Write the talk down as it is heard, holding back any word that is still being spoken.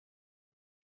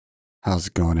How's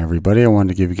it going, everybody? I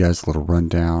wanted to give you guys a little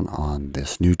rundown on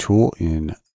this new tool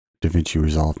in DaVinci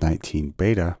Resolve 19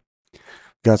 beta.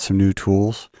 Got some new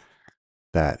tools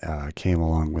that came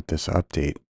along with this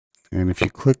update. And if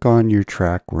you click on your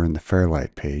track, we're in the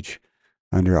Fairlight page.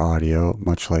 Under audio,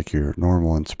 much like your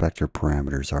normal inspector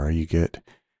parameters are, you get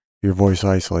your voice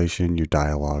isolation, your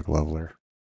dialogue leveler,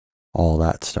 all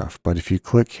that stuff. But if you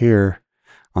click here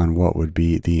on what would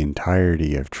be the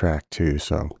entirety of track 2,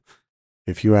 so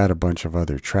if you add a bunch of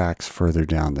other tracks further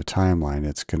down the timeline,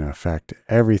 it's going to affect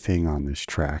everything on this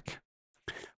track.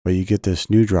 But you get this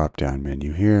new drop-down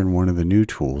menu here, and one of the new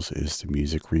tools is the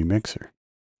music remixer.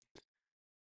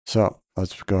 So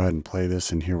let's go ahead and play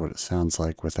this and hear what it sounds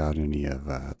like without any of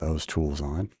those tools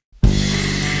on.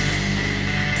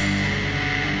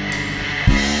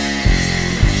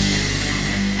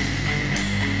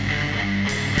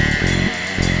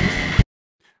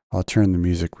 I'll turn the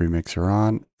music remixer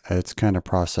on. It's kind of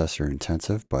processor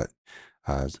intensive, but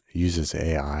uses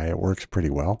AI. It works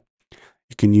pretty well.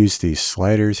 You can use these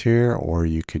sliders here, or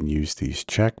you can use these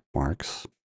check marks.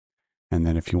 And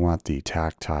then if you want the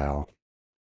tactile,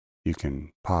 you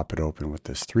can pop it open with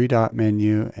this 3-dot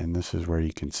menu, and this is where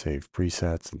you can save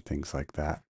presets and things like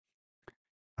that.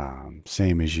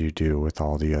 Same as you do with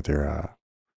all the other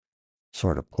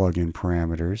sort of plugin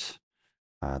parameters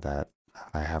that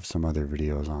I have some other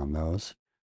videos on those.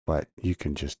 But you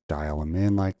can just dial them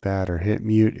in like that, or hit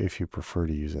mute if you prefer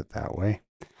to use it that way.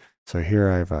 So here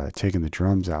I've taken the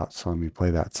drums out, so let me play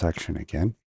that section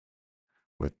again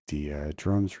with the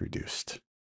drums reduced.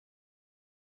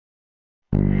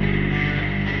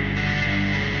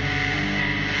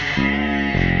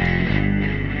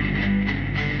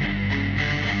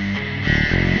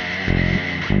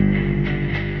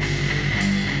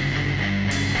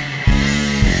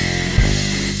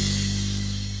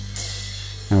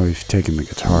 Now we've taken the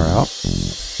guitar out.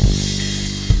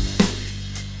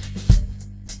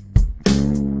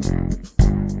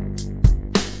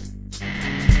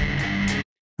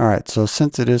 Alright, so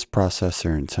since it is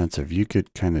processor intensive, you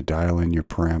could kind of dial in your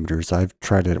parameters. I've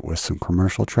tried it with some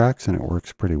commercial tracks and it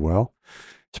works pretty well,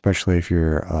 especially if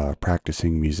you're a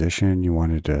practicing musician, you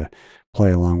wanted to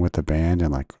play along with the band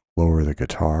and like lower the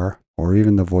guitar or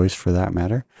even the voice for that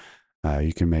matter.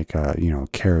 You can make a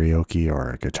karaoke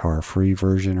or a guitar-free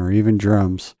version or even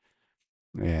drums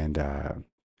and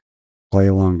play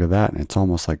along to that, and it's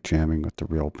almost like jamming with the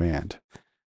real band.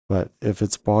 But if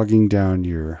it's bogging down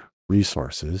your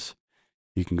resources,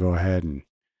 you can go ahead and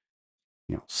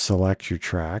select your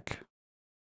track,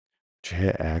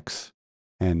 hit X,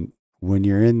 and when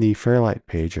you're in the Fairlight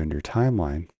page under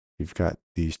timeline, you've got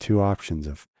these two options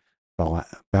of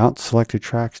bounce selected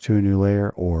tracks to a new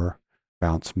layer or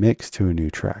bounce mix to a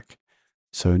new track.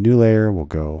 So a new layer will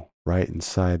go right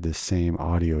inside the same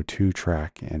audio 2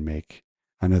 track and make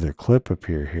another clip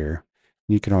appear here.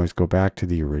 You can always go back to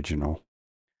the original.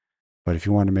 But if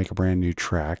you want to make a brand new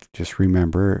track, just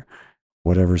remember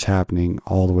whatever's happening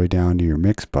all the way down to your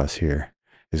mix bus here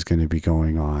is going to be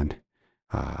going on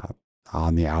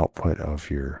the output of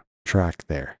your track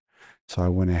there. So I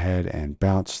went ahead and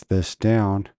bounced this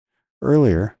down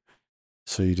earlier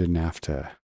so you didn't have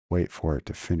to wait for it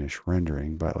to finish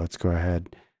rendering. But let's go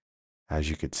ahead. As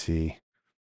you can see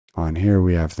on here,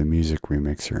 we have the music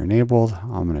remixer enabled.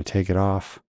 I'm going to take it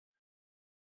off.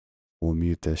 We'll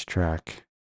mute this track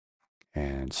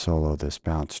and solo this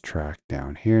bounce track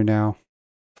down here now.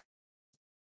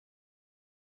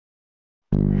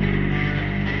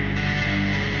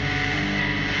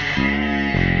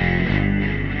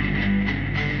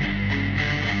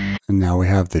 And now we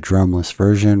have the drumless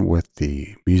version with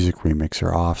the music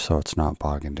remixer off, so it's not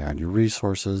bogging down your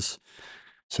resources.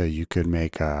 So you could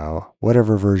make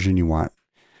whatever version you want.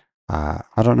 I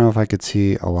don't know if I could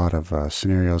see a lot of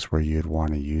scenarios where you'd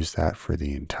want to use that for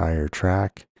the entire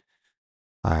track.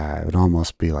 It would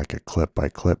almost be like a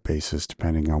clip-by-clip basis,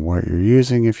 depending on what you're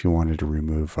using, if you wanted to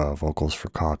remove vocals for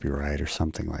copyright or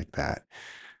something like that.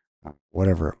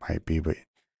 Whatever it might be, but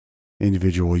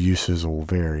individual uses will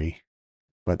vary.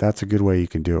 But that's a good way you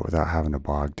can do it without having to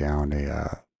bog down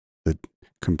the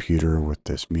computer with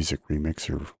this music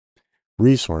remixer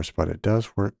resource, but it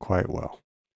does work quite well.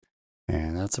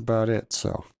 And that's about it.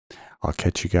 So I'll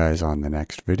catch you guys on the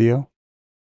next video.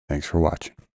 Thanks for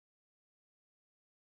watching.